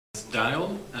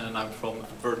Daniel, and I'm from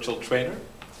Virtual Trainer.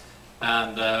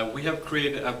 And we have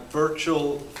created a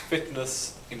virtual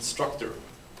fitness instructor.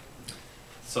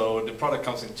 So the product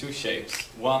comes in two shapes.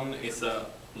 One is a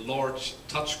large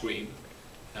touchscreen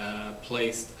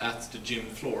placed at the gym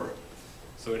floor.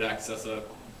 So it acts as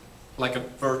like a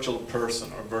virtual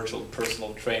person or virtual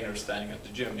personal trainer standing at the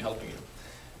gym helping you.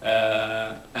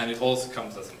 And it also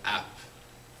comes as an app,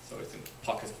 so it's in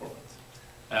pocket format.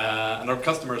 And our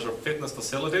customers are fitness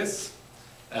facilities,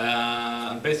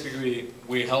 and basically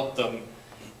we help them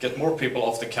get more people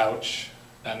off the couch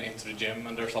and into the gym.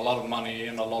 And there's a lot of money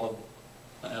and a lot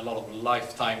of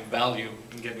lifetime value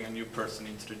in getting a new person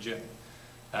into the gym.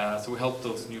 So we help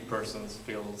those new persons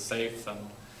feel safe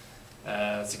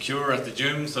and secure at the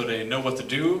gym, so they know what to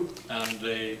do, and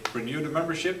they renew the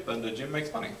membership, and the gym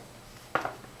makes money.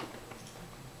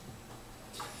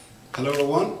 Hello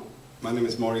everyone, my name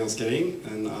is Marian Skaring,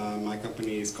 and my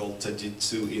company is called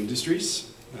Tajitsu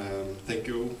Industries. Thank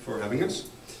you for having us.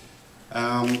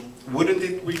 Wouldn't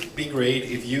it be great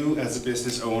if you as a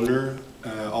business owner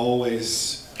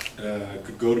always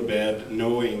could go to bed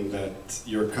knowing that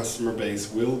your customer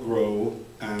base will grow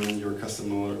and your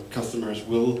customers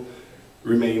will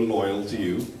remain loyal to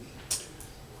you?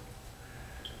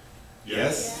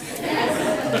 Yes?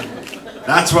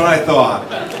 That's what I thought.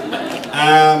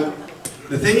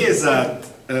 The thing is that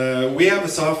we have a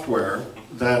software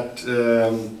that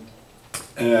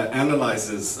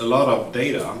analyzes a lot of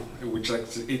data, which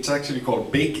it's actually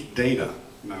called big data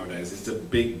nowadays. It's a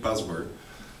big buzzword.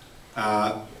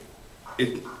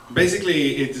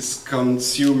 Basically, it is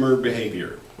consumer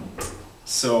behavior.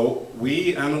 So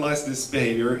we analyze this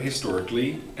behavior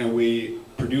historically, and we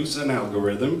produce an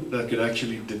algorithm that could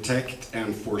actually detect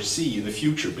and foresee the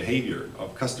future behavior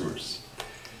of customers.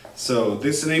 So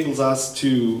this enables us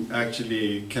to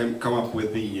actually come up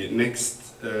with the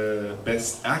next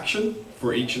best action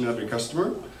for each and every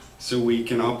customer, so we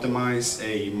can optimize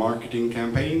a marketing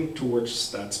campaign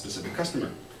towards that specific customer.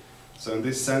 So in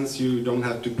this sense, you don't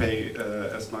have to pay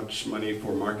as much money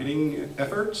for marketing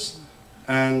efforts,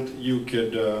 and you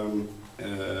could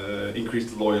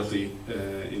increase the loyalty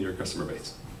in your customer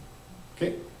base.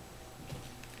 Okay?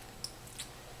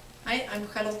 Hi, I'm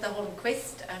Charlotta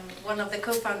Holmqvist. I'm one of the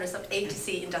co-founders of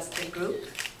ATC Industrial Group.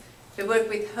 We work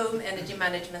with home energy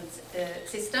management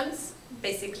systems.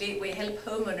 Basically, we help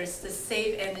homeowners to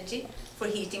save energy for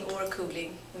heating or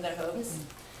cooling in their homes,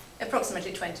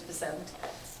 approximately 20%.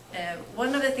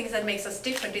 One of the things that makes us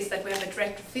different is that we have a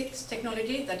direct-to-fit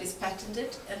technology that is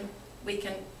patented, and we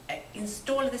can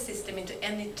install the system into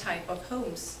any type of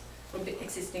homes from the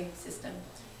existing system.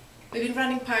 We've been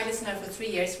running pilots now for 3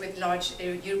 years with large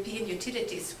European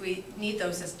utilities. We need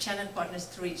those as channel partners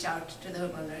to reach out to the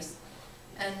homeowners.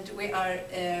 And we are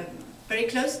very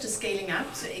close to scaling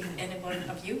up, so if any one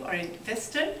of you are an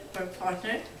investor or a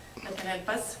partner that can help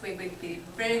us, we will be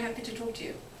very happy to talk to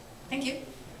you. Thank you.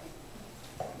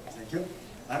 Thank you.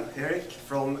 I'm Eric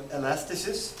from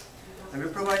Elasticus, and we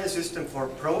provide a system for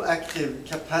proactive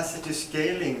capacity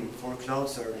scaling for cloud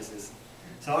services.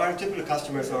 So our typical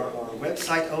customers are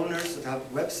website owners that have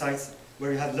websites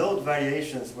where you have load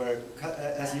variations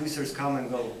as users come and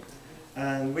go.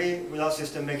 And we, with our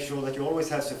system, make sure that you always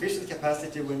have sufficient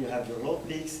capacity when you have your load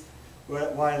peaks,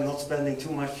 while not spending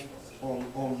too much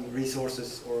on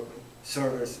resources or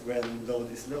servers when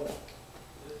load is low.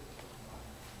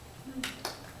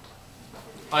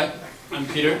 Hi, I'm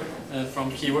Peter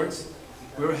from Keywords.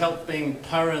 We're helping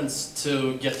parents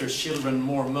to get their children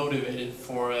more motivated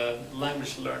for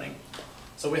language learning.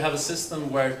 So we have a system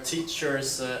where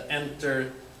teachers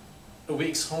enter a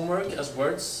week's homework as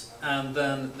words, and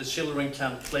then the children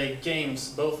can play games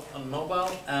both on mobile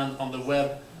and on the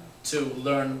web to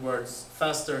learn words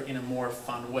faster in a more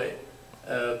fun way.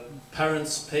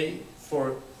 Parents pay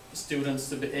for students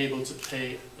to be able to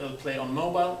play on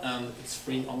mobile, and it's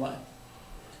free online.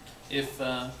 If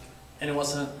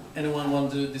anyone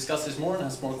wants to discuss this more and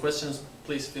has more questions,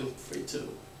 please feel free to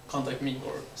contact me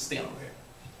or Sten over here.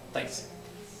 Thanks.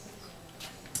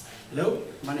 Hello,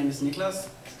 my name is Niklas,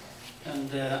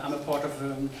 and I'm a part of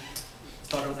a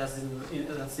startup that's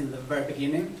in the very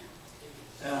beginning.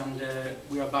 And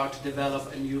we are about to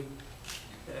develop a new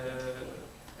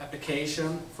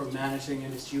application for managing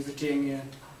and distributing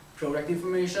product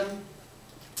information.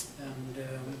 And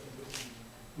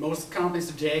most companies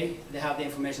today, they have the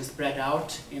information spread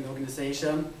out in the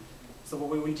organization. So what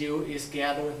we will do is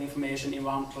gather the information in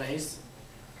one place,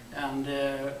 and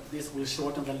this will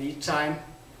shorten the lead time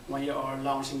when you are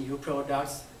launching new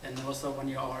products, and also when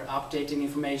you are updating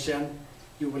information.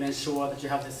 You will ensure that you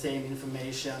have the same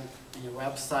information on your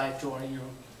website or in your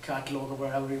catalog or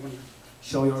wherever you will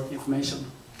show your information.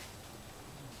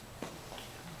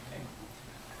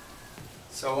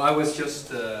 So I was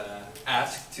just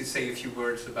asked to say a few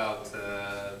words about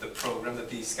the program that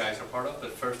these guys are part of,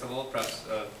 but first of all, perhaps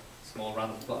a small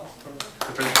round of applause for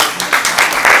the presentation.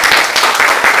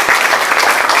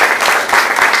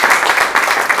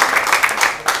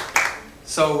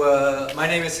 So my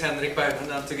name is Henrik Berglund,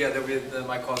 and I'm together with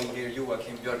my colleague here,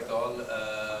 Joakim Björkdahl,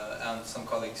 and some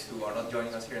colleagues who are not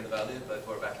joining us here in the Valley, but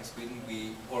who are back in Sweden.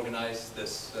 We organized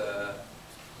this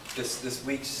this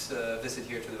week's visit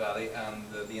here to the Valley and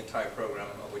the entire program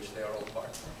of which they are all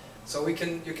part. So you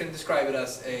can describe it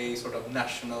as a sort of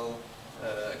national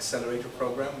accelerator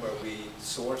program where we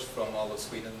source from all of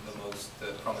Sweden the most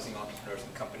promising entrepreneurs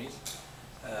and companies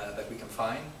that we can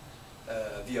find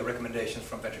via recommendations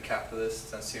from venture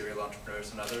capitalists and serial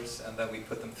entrepreneurs and others, and then we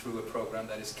put them through a program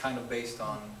that is kind of based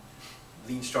on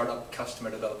lean startup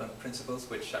customer development principles,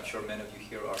 which I'm sure many of you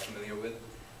here are familiar with.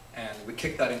 And we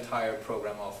kicked that entire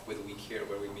program off with a week here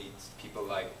where we meet people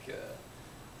like,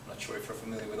 I'm not sure if you're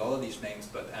familiar with all of these names,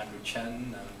 but Andrew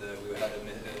Chen, and we had a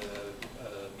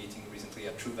meeting recently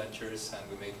at True Ventures, and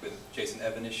we met with Jason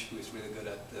Evanish, who is really good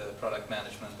at product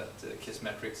management at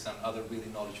Kissmetrics, and other really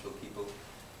knowledgeable people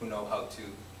who know how to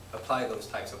apply those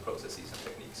types of processes and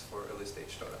techniques for early stage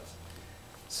startups.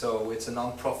 So it's a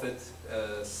non-profit,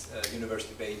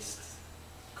 university-based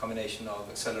combination of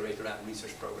accelerator and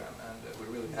research program, and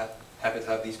we're really happy to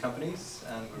have these companies,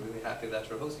 and we're really happy that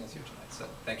you're hosting us here tonight. So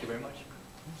thank you very much.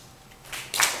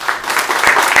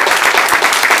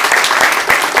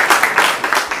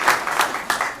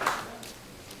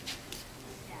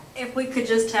 If we could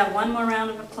just have one more round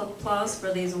of applause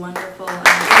for these wonderful innovative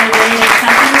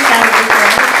companies, that would be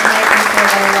great and make them feel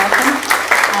very welcome.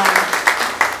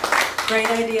 Great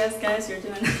ideas, guys.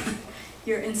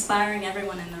 You're inspiring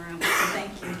everyone in the room. So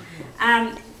thank you.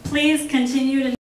 Please continue to